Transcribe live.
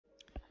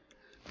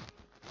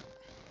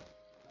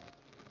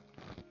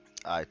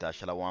Alright,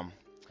 Shalom.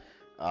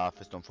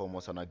 First and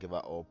foremost, I want to give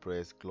all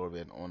praise,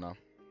 glory, and honor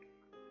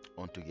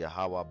unto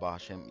Yahweh,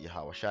 Bahashem,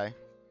 Yahweh Shai,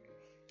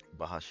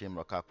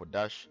 Bahashem,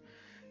 Rakakodash.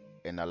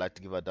 And I'd like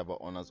to give a double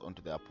honors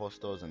unto the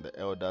apostles and the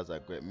elders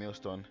at Great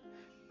Millstone.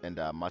 And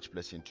much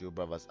blessing to you,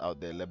 brothers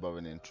out there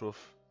laboring in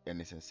truth and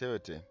in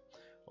sincerity.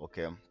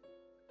 Okay.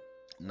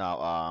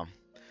 Now,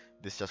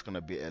 this is just going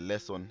to be a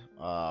lesson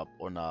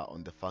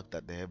on the fact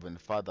that the Heavenly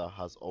Father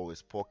has always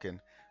spoken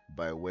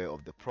by way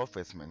of the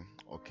prophets, man.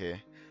 Okay.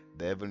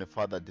 The Heavenly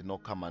Father did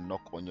not come and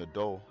knock on your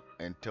door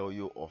and tell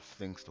you of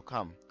things to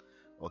come.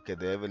 Okay,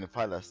 the Heavenly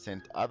Father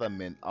sent other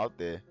men out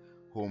there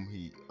who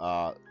he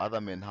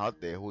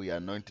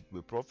anointed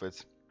with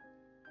prophets,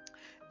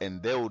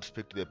 and they would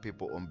speak to the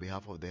people on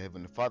behalf of the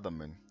Heavenly Father,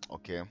 man.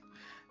 Okay,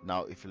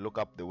 now if you look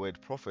up the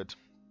word prophet,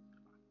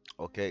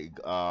 okay,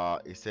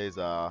 it says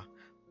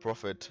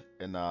prophet,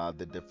 and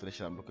the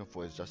definition I'm looking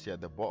for is just here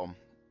at the bottom.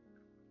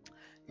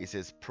 It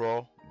says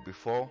pro,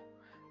 before,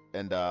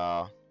 and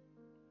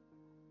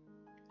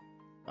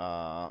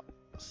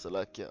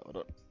select here. Hold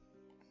on.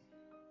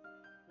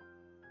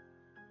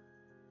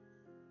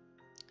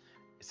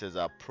 It says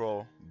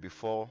pro,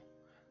 before,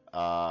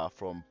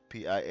 from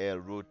PIL,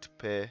 root,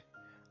 pay,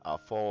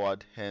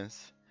 forward,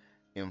 hence,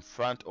 in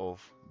front of,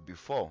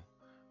 before.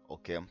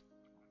 Okay,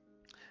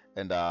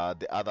 and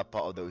the other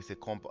part of the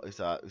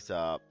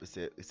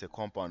is a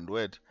compound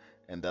word,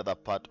 and the other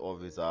part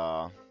of is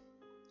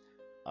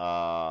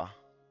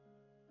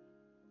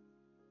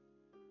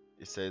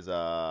it says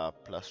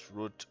plus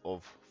root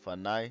of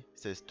fanai,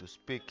 says to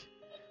speak,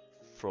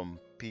 from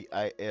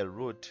PIL,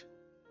 root,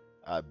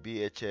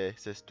 BHA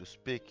says to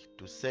speak,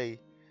 to say,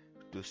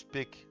 to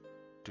speak,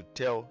 to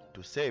tell,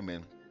 to say,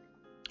 man.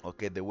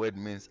 Okay, the word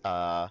means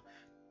to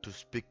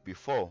speak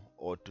before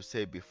or to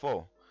say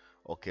before.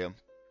 Okay,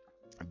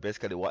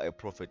 basically what a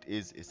prophet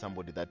is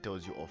somebody that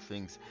tells you of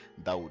things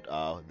that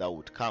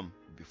would come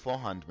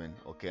beforehand, man.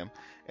 Okay,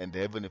 and the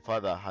Heavenly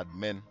Father had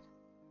men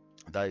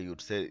that he would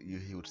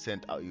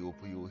send out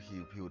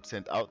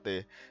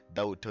there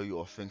that would tell you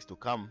of things to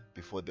come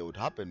before they would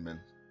happen, man.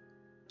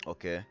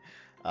 Okay,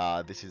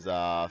 this is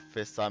 1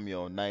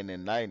 Samuel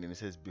 9:9, and it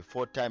says,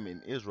 before time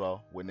in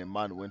Israel, when a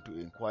man went to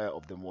inquire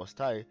of the Most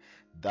High,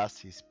 thus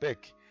he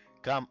spake,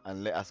 come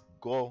and let us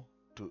go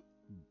to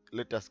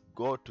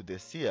the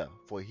seer,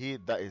 for he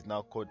that is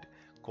now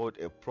called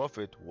a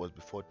prophet was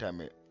before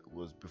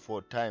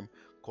time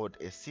called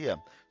a seer.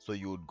 So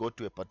you would go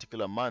to a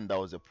particular man that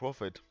was a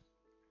prophet,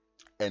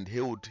 and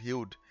you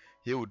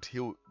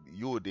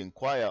would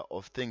inquire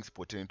of things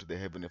pertaining to the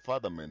Heavenly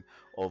Father, man.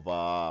 Of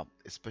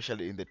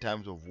especially in the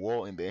times of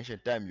war, in the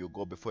ancient time, you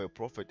go before a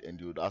prophet and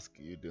you'd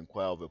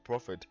inquire of a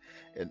prophet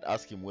and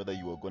ask him whether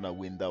you were gonna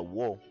win that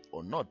war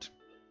or not.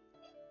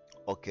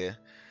 Okay,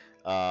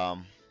 go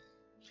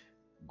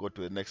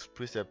to the next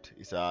precept.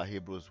 It's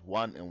Hebrews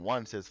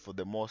 1:1, says, for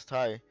the Most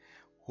High,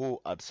 who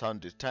at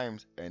sundry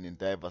times and in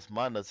diverse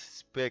manners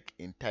spake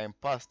in time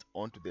past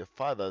unto the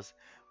fathers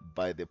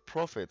by the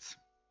prophets.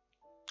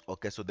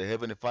 Okay, so the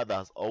Heavenly Father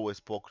has always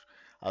spoke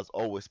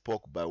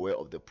by way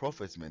of the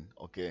prophets, man.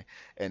 Okay,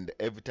 and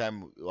every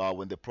time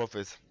when the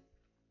prophets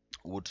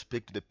would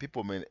speak to the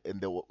people, man, and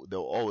they'll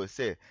always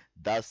say,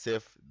 thus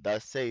saith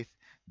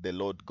the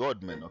Lord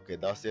God, man. Okay,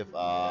 thus saith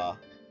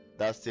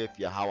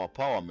Yahweh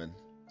power, man.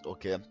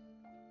 Okay,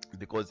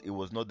 because it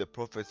was not the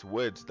prophet's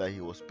words that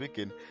he was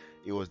speaking,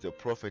 it was the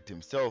prophet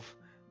himself.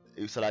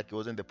 It's like it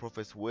wasn't the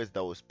prophet's words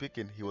that was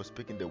speaking, he was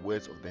speaking the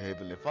words of the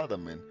Heavenly Father,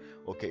 man.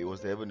 Okay, it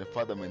was the Heavenly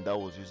Father, man, that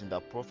was using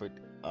that prophet,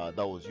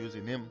 that was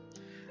using him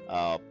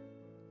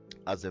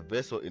as a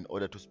vessel in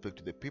order to speak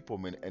to the people,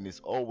 man. And it's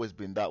always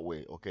been that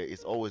way. Okay,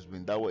 it's always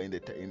been that way in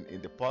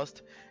the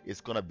past.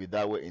 It's gonna be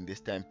that way in this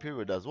time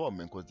period as well,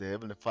 man, because the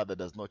Heavenly Father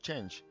does not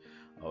change.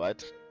 All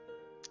right,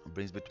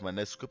 brings me to my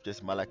next scripture,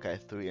 Malachi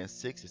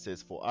 3:6. It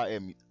says, for I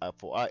am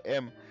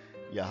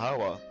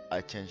Yahweh, I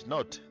change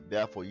not,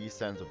 therefore ye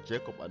sons of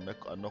Jacob are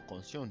not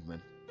consumed,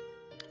 man.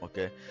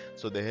 Okay,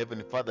 so the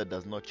Heavenly Father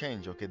does not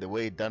change. Okay, the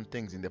way he done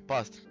things in the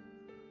past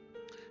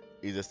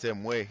is the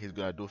same way he's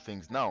gonna do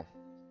things now.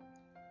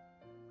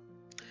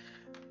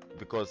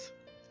 Because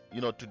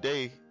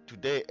today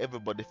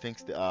everybody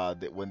thinks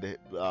that when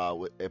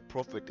a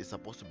prophet is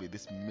supposed to be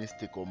this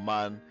mystical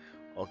man,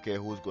 okay,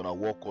 who's gonna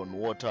walk on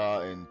water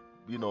and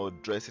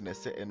dress in a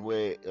certain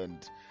way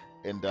and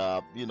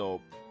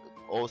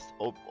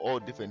all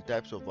different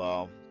types of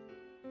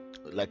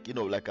like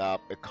a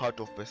cult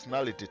of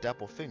personality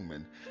type of thing,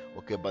 man.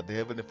 Okay, but the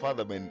Heavenly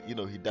Father, man,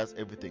 he does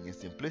everything in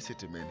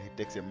simplicity, man. He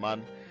takes a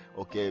man,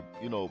 okay,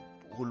 who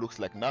looks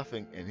like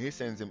nothing, and he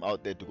sends him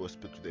out there to go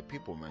speak to the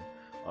people, man.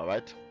 All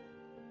right,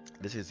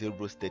 this is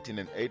Hebrews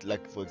 13:8.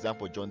 Like, for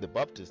example, John the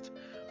Baptist.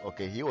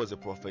 Okay, he was a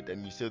prophet,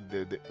 and you said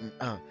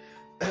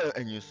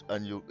and you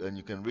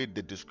can read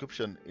the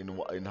description in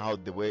how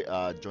the way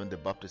John the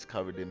Baptist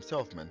carried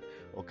himself, man.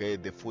 Okay,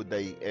 the food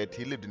that he ate,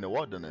 he lived in the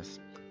wilderness.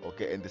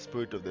 Okay, and the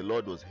Spirit of the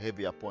Lord was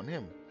heavy upon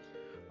him.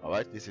 All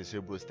right, this is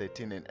Hebrews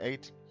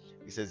 13:8.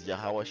 It says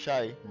Yahweh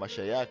Shai,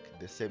 Mashiach,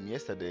 the same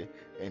yesterday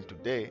and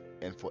today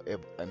and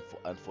forever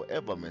and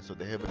forever, man. So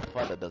the Heavenly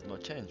Father does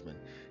not change, man.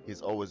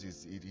 He's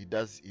always he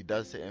does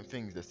certain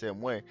things the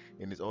same way,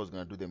 and he's always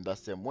gonna do them that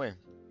same way.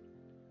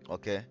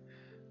 Okay.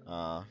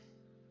 Uh,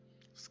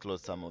 let's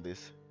close some of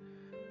this.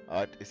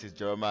 Alright, it says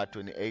Jeremiah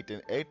 28:8.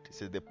 It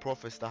says the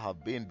prophets that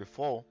have been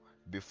before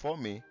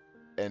me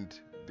and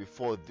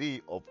before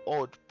thee of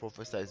old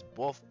prophesied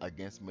both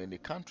against many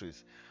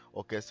countries.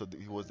 Okay, so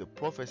he was the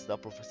prophet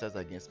that prophesied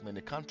against many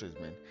countries,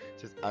 man. It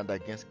says, and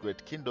against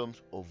great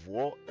kingdoms of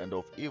war and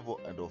of evil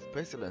and of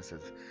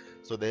pestilences.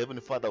 So the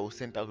Heavenly Father who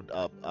sent out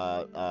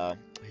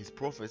his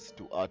prophets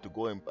to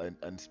go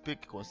and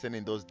speak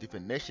concerning those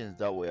different nations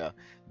that were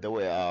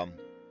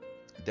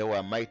they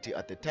were mighty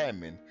at the time,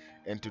 man.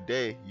 And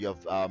today you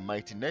have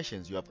mighty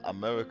nations. You have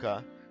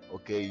America,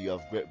 okay, you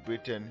have Great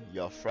Britain,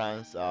 you have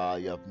France,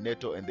 you have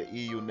NATO and the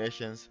EU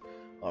nations.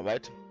 All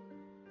right.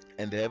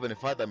 And the Heavenly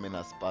Father, man,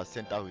 has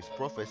sent out his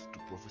prophets to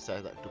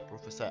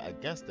prophesy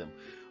against them.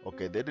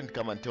 Okay, they didn't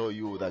come and tell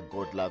you that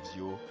God loves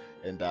you,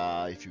 and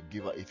if you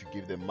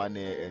give them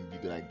money, and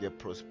you're gonna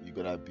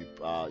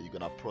you're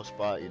gonna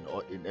prosper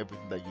in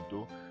everything that you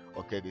do.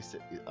 Okay, they say,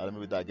 let me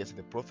read that again.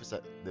 The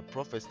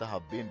prophets that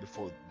have been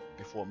before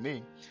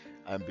me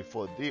and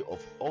before thee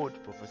of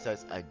old prophesied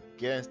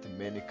against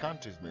many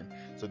countries, man.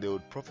 So they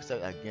would prophesy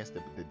against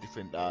the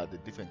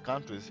different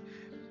countries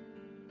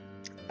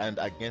and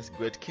against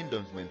great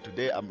kingdoms, man.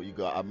 Today you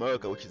got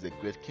America, which is a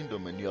great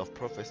kingdom, and you have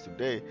prophets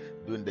today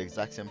doing the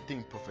exact same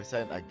thing,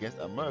 prophesying against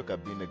America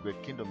being a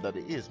great kingdom that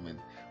it is, man.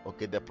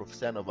 Okay, they're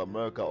prophesying of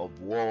America,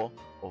 of war,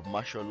 of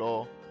martial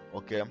law,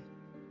 okay,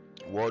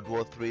 World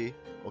War III,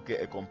 okay,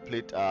 the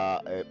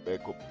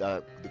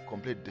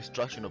complete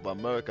destruction of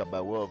America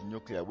by way of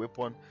nuclear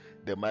weapon,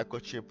 the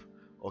microchip,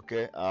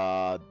 okay,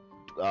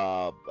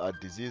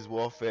 disease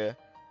warfare,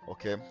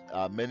 okay,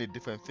 many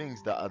different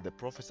things that the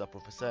prophets are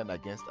prophesying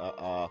against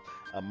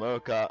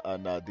America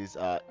and this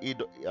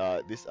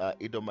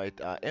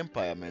Edomite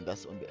empire, man,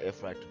 that's on the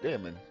earth right today,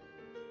 man.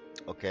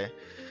 Okay,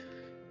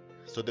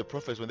 so the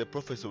prophets, when the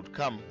prophets would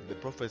come, the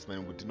prophets,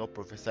 man, would not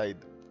prophesy.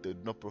 They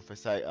did not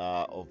prophesy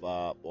of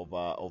a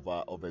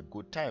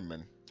good time,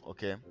 man.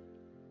 Okay.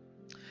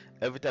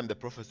 Every time the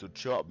prophets would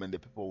show up, man, the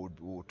people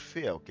would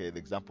fear. Okay. The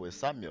example is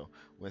Samuel.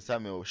 When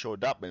Samuel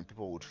showed up, man,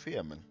 people would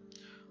fear, man.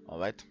 All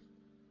right.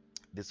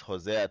 This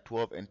Hosea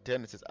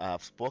 12:10, it says, I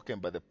have spoken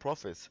by the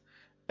prophets,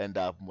 and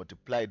I have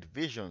multiplied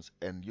visions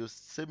and used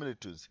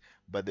similitudes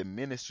by the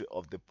ministry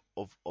of the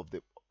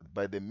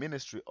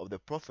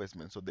prophets,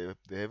 man. So the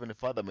Heavenly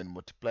Father, man,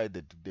 multiplied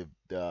the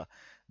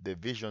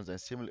visions and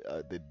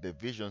the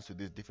visions to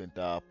these different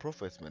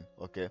prophets, man.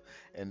 Okay,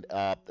 and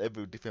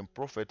every different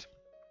prophet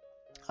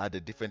had a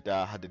different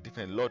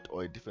lot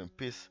or a different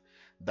piece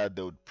that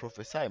they would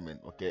prophesy, man.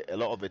 Okay, a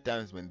lot of the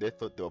times when they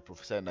thought they were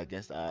prophesying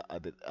against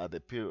at the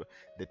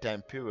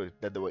time period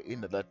that they were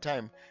in at that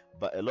time,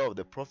 but a lot of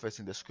the prophets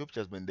in the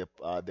scriptures, when they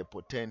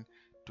pertain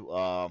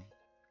to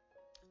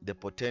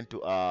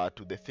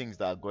to the things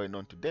that are going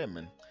on to them,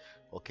 man.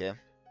 Okay.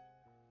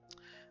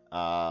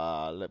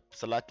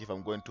 Salak, if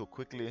I'm going too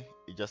quickly,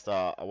 it just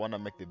I want to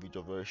make the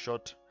video very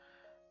short,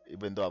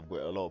 even though I've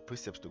got a lot of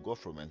precepts to go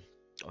through, man.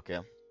 Okay.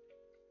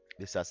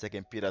 This is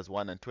 2 Peter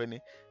 1:20.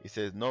 It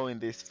says, knowing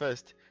this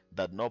first,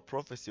 that no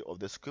prophecy of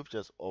the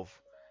scriptures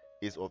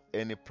is of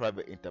any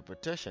private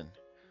interpretation.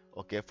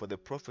 Okay, for the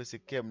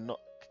prophecy came not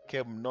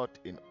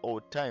in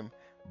old time,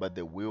 but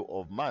the will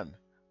of man,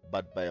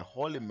 but by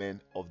holy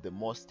men of the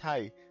Most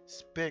High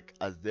spake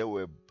as they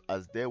were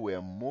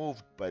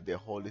moved by the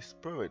Holy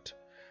Spirit.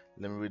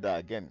 Let me read that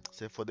again.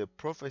 Say, for the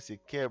prophecy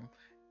came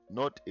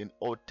not in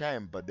old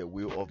time, but the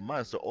will of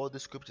man. So all the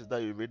scriptures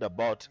that you read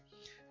about,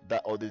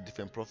 that all these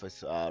different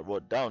prophets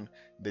wrote down,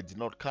 they did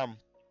not come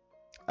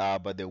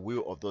by the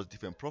will of those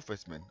different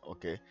prophets, man.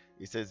 Okay,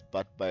 it says,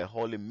 but by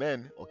holy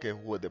men, okay, who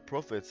were the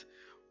prophets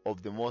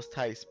of the Most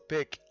High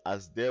spake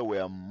as they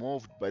were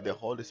moved by the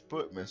Holy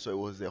Spirit, man. So it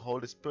was the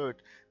Holy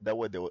Spirit that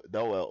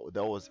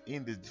was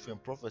in these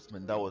different prophets,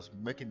 man, that was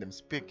making them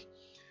speak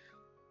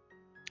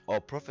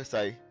or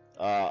prophesy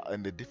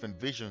and the different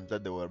visions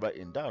that they were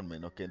writing down,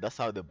 man. Okay, that's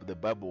how the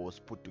Bible was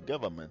put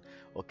together, man.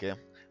 Okay,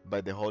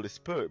 by the Holy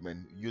Spirit,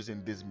 man,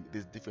 using these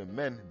different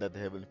men that the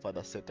Heavenly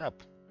Father set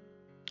up.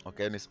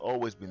 Okay, and it's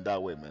always been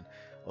that way, man.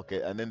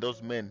 Okay, and then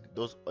those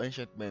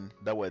ancient men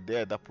that were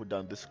there that put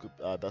down this script,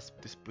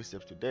 this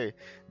precepts today,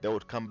 they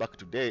would come back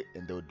today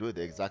and they would do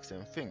the exact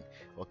same thing.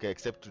 Okay,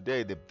 except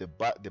today the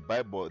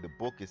Bible, the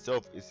book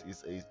itself is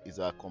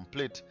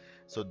complete.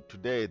 So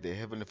today the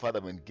Heavenly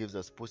Father, man,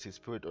 puts His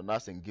Spirit on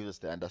us and gives us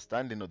the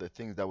understanding of the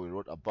things that we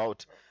wrote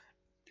about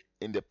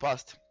in the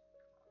past.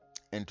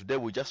 And today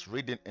we're just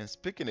reading and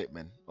speaking it,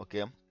 man.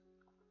 Okay.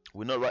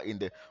 We're not writing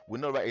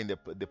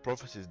the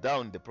prophecies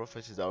down. The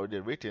prophecies are already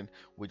written.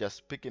 We're just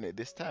speaking it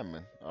this time,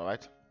 man. All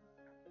right.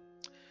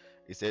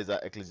 It says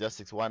that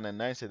Ecclesiastes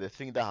 1:9 says, the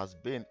thing that has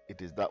been, it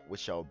is that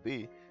which shall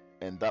be,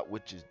 and that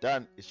which is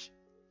done,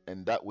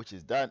 and that which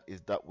is done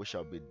is that which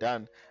shall be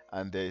done,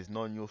 and there is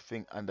no new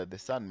thing under the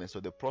sun, man. So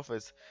the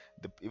prophets,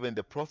 even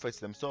the prophets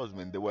themselves,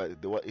 man, they were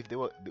if they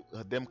were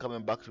them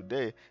coming back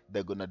today,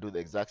 they're gonna do the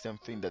exact same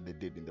thing that they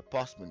did in the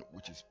past, man,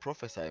 which is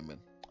prophesy, man.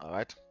 All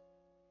right.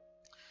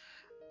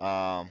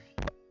 Um,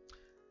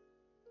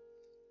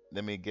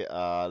 let me get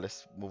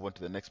let's move on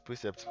to the next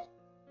precept.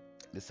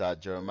 This is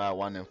Jeremiah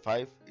 1 and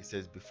 5. It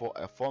says, "Before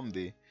I formed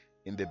thee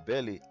in the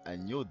belly, I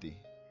knew thee,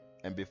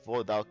 and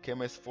before thou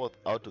camest forth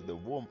out of the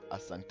womb, I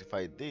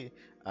sanctified thee,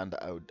 and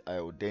I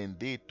ordained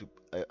thee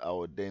I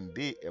ordained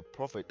thee a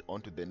prophet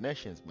unto the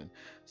nations," man.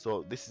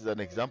 So this is an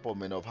example,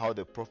 man, of how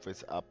the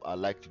prophets are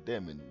like today,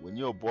 man. When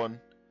you're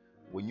born,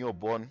 you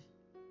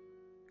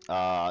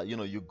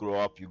grow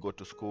up, you go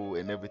to school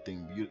and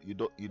everything.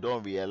 You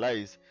don't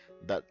realize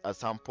that at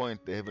some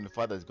point the Heavenly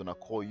Father is gonna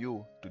call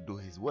you to do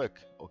His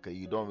work. Okay,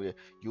 you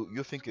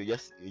think you're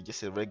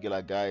just a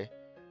regular guy,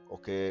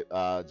 okay,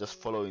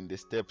 just following the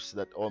steps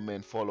that all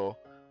men follow.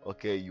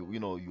 Okay, you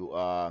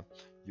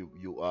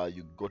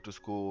go to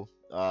school,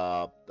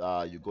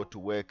 you go to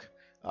work,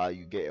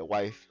 you get a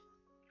wife,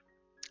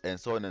 and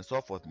so on and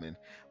so forth, man.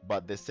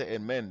 But the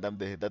certain men that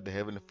the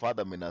Heavenly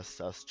Father, man,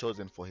 has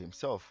chosen for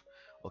Himself.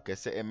 Okay,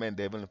 certain men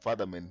the Heavenly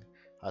Father, man,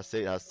 has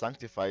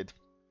sanctified,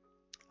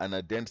 and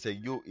then say,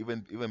 you,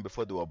 even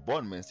before they were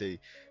born, man,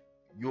 say,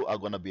 you are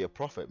gonna be a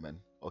prophet, man.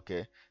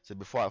 Okay, so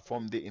before I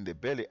formed thee in the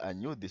belly, I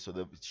knew this. So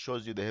that it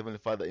shows you the Heavenly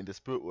Father in the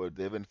spirit world.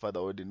 The Heavenly Father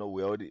already know.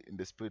 We're already in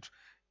the spirit.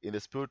 In the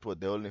spirit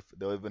world, the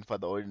Heavenly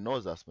Father already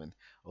knows us, man.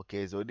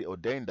 Okay, He's already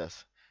ordained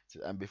us.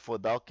 And before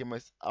thou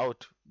camest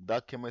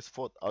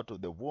forth out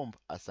of the womb,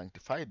 I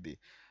sanctified thee,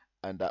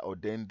 and I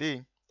ordained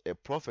thee a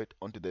prophet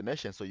unto the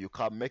nation. So you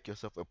can't make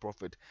yourself a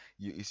prophet.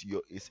 It's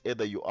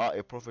either you are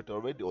a prophet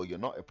already or you're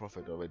not a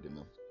prophet already,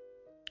 man.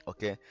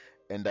 Okay,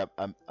 and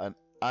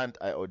and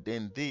I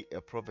ordained thee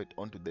a prophet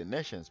unto the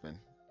nations, man.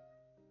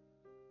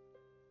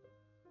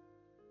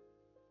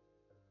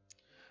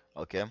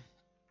 Okay,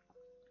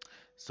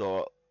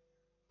 so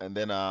and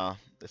then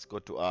let's go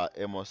to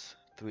Amos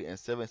 3 and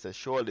 7. Says,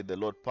 "Surely the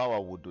Lord power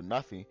will do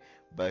nothing,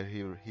 but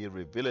he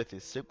revealeth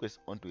his secrets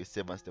unto his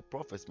servants the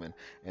prophets," man.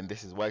 And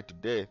this is why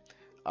today,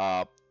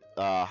 uh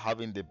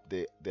having the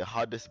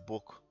hardest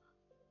book,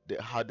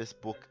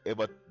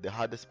 ever, the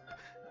hardest,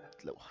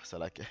 so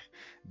like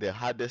the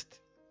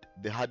hardest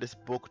the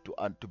hardest book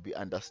to be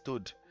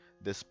understood,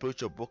 the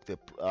spiritual book, the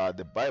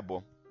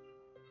Bible.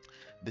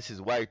 This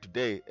is why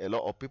today a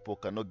lot of people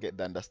cannot get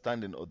the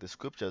understanding of the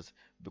scriptures,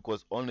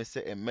 because only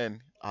certain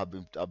men have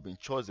been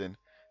chosen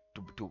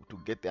to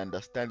get the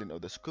understanding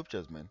of the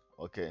scriptures, man.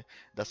 Okay,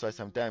 that's why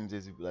sometimes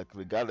it's like,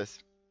 regardless,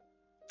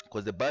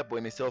 because the Bible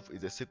in itself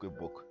is a secret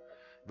book.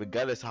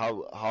 Regardless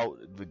how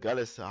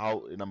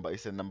number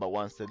it's a number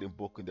one selling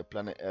book in the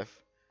planet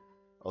Earth.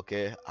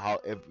 Okay,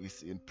 however,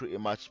 it's in pretty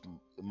much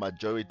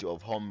majority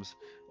of homes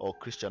or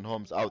Christian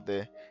homes out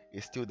there,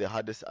 is still the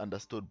hardest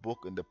understood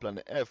book in the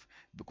planet Earth,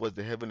 because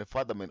the Heavenly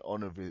Father, man,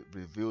 only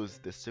reveals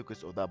the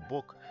secrets of that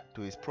book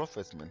to His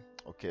prophets, man.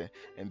 Okay,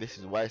 and this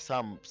is why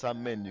some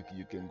men,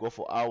 you can go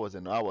for hours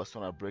and hours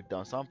trying to break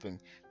down something,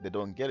 they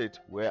don't get it,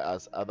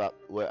 whereas other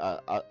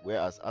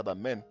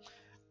men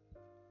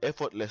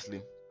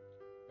effortlessly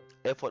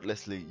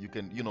you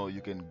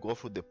can go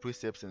through the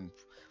precepts and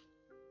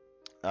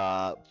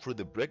through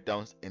the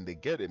breakdowns, and they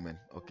get it, man.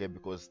 Okay,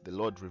 because the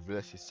Lord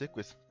reveals His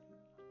secrets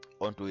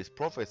unto His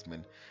prophets,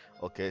 man.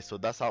 Okay, so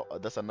that's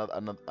another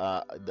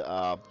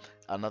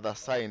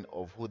sign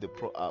of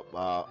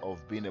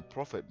of being a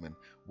prophet, man.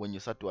 When you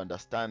start to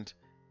understand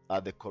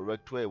the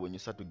correct way, when you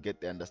start to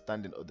get the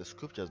understanding of the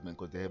scriptures, man,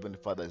 because the Heavenly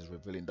Father is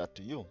revealing that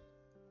to you.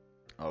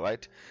 All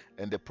right,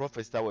 and the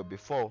prophets that were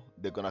before,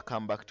 they're gonna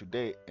come back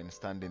today and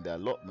stand in their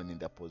allotment, in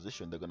their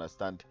position. They're gonna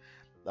stand.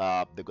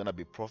 They're gonna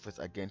be prophets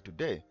again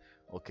today.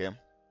 Okay,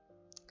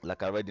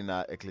 like I read in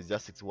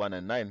Ecclesiastes 1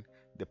 and 9,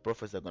 the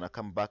prophets are gonna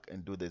come back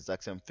and do the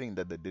exact same thing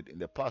that they did in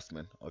the past,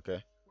 man.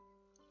 Okay,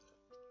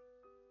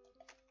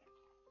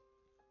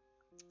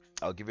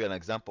 I'll give you an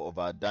example of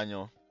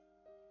Daniel,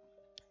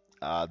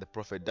 the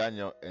prophet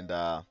Daniel,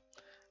 uh,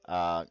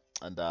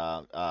 and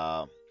uh,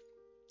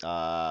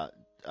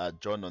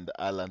 John on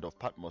the island of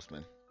Patmos,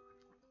 man.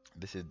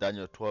 This is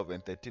Daniel 12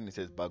 and 13. It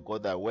says, "But go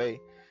thy way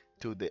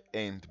till the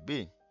end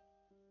be."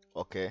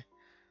 Okay,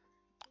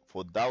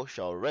 for thou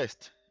shalt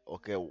rest.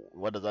 Okay,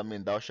 what does that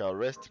mean? Thou shalt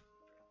rest.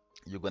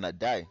 You're gonna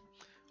die.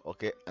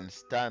 Okay, and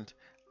stand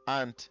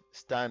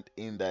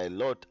in thy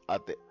lot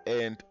at the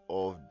end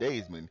of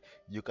days, man.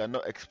 You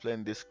cannot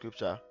explain this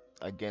scripture.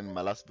 Again,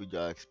 my last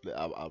video,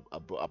 I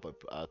brought up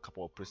a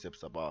couple of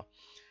precepts about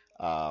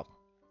uh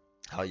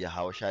how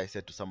Yahushua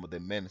said to some of the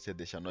men, said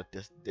they shall not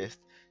test death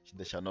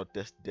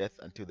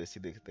until they see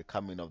the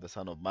coming of the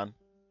Son of Man.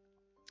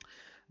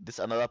 This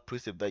another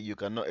precept that you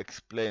cannot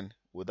explain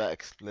without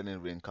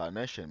explaining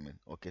reincarnation, man.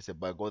 Okay, so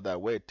by go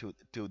that way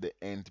till the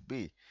end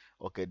be.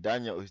 Okay,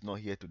 Daniel is not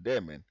here today,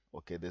 man.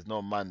 Okay, there's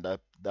no man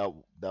that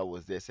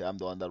was there. Say, I'm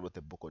the one that wrote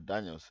the book of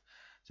Daniel.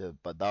 So,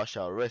 but thou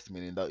shalt rest,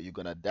 meaning that you're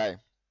gonna die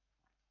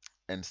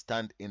and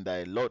stand in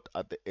thy lot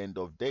at the end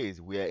of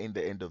days. We are in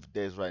the end of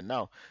days right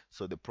now.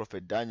 So the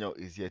prophet Daniel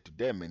is here to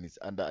them and he's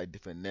under a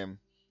different name.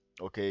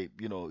 Okay,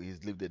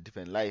 he's lived a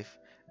different life,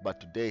 but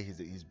today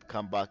he's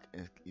come back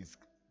and is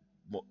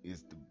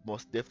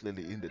most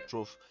definitely in the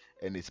truth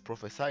and is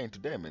prophesying to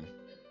them. And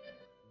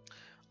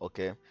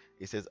okay,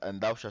 it says,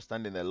 and thou shalt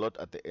stand in the lot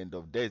at the end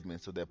of days, man.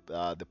 So the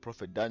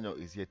prophet Daniel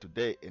is here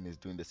today and is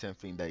doing the same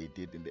thing that he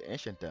did in the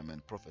ancient time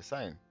and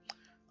prophesying.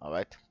 All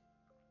right.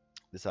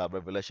 This is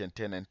Revelation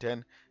 10 and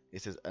 10.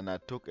 It says, and I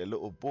took a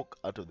little book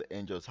out of the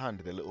angel's hand.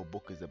 The little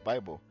book is the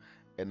Bible.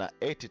 And I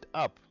ate it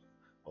up.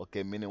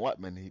 Okay, meaning what,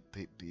 man?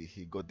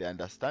 He got the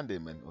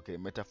understanding, man. Okay,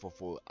 metaphor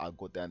for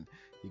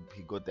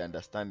he got the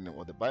understanding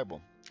of the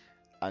Bible.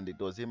 And it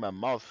was in my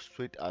mouth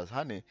sweet as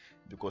honey,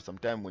 because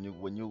sometimes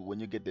when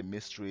you get the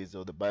mysteries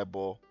of the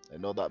Bible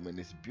and all that, man,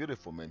 it's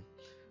beautiful, man.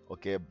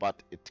 Okay,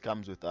 but it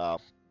comes with it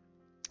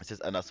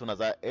says, and as soon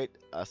as I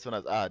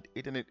had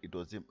eaten it, it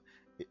was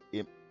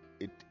it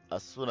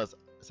as soon as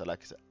so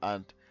like I said,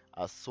 and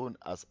as soon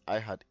as I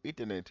had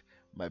eaten it,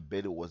 my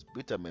belly was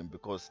bitter, man.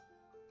 Because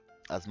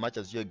as much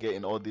as you're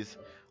getting all this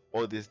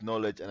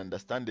knowledge and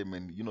understanding,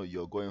 man,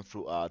 you're going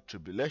through a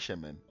tribulation,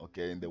 man.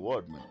 Okay, in the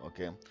world, man.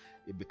 Okay,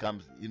 it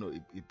becomes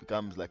it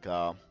becomes like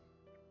uh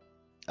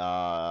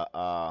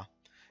uh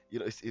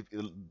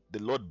the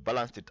Lord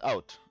balanced it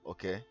out.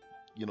 Okay,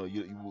 we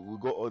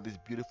got all these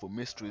beautiful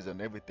mysteries and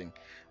everything,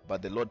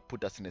 but the Lord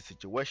put us in a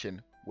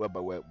situation whereby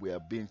we're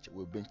being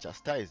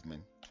chastised,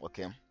 man.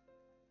 Okay,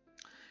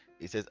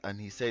 it says, and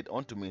he said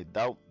unto me,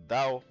 thou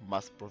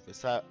must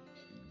prophesy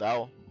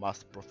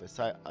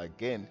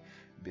again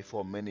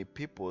before many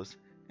peoples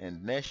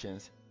and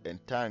nations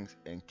and tongues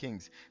and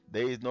kings.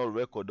 There is no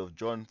record of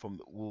John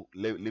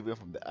living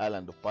from the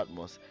island of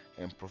Patmos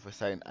and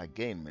prophesying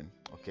again, man.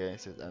 Okay,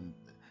 it says, and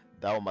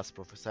thou must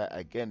prophesy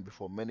again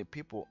before many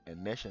people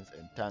and nations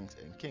and tongues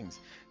and kings.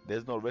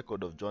 There's no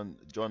record of John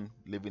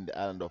leaving the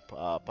island of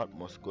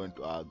Patmos going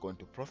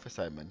to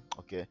prophesy, man.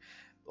 Okay,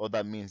 all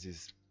that means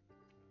is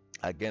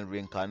again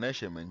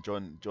reincarnation, man.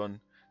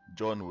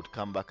 John would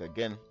come back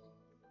again.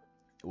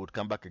 He would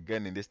come back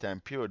again in this time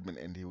period, man,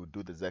 and he would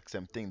do the exact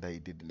same thing that he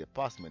did in the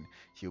past, man.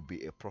 He'll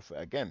be a prophet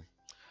again.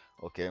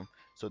 Okay,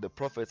 so the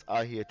prophets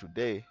are here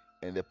today,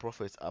 and the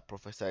prophets are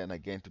prophesying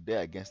again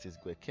today against his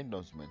great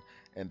kingdoms, man.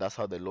 And that's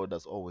how the Lord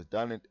has always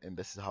done it, and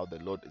this is how the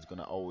Lord is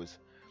gonna always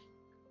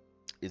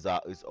is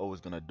always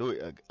gonna do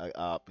it.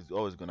 Is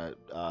always gonna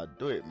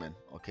do it, man.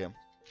 Okay,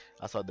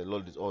 that's how the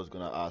Lord is always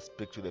gonna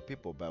speak to the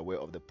people by way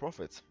of the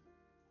prophets.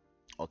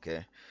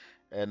 Okay,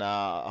 and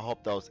I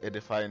hope that was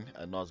edifying.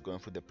 I know I was going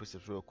through the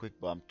precepts real quick,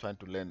 but I'm trying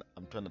to learn.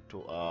 I'm trying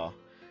to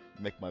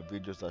make my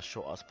videos as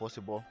short as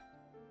possible,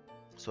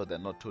 so they're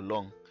not too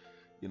long.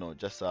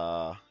 Just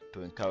to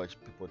encourage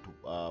people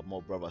to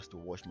more brothers to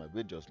watch my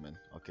videos, man.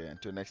 Okay,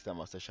 until next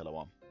time, I say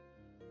shalom.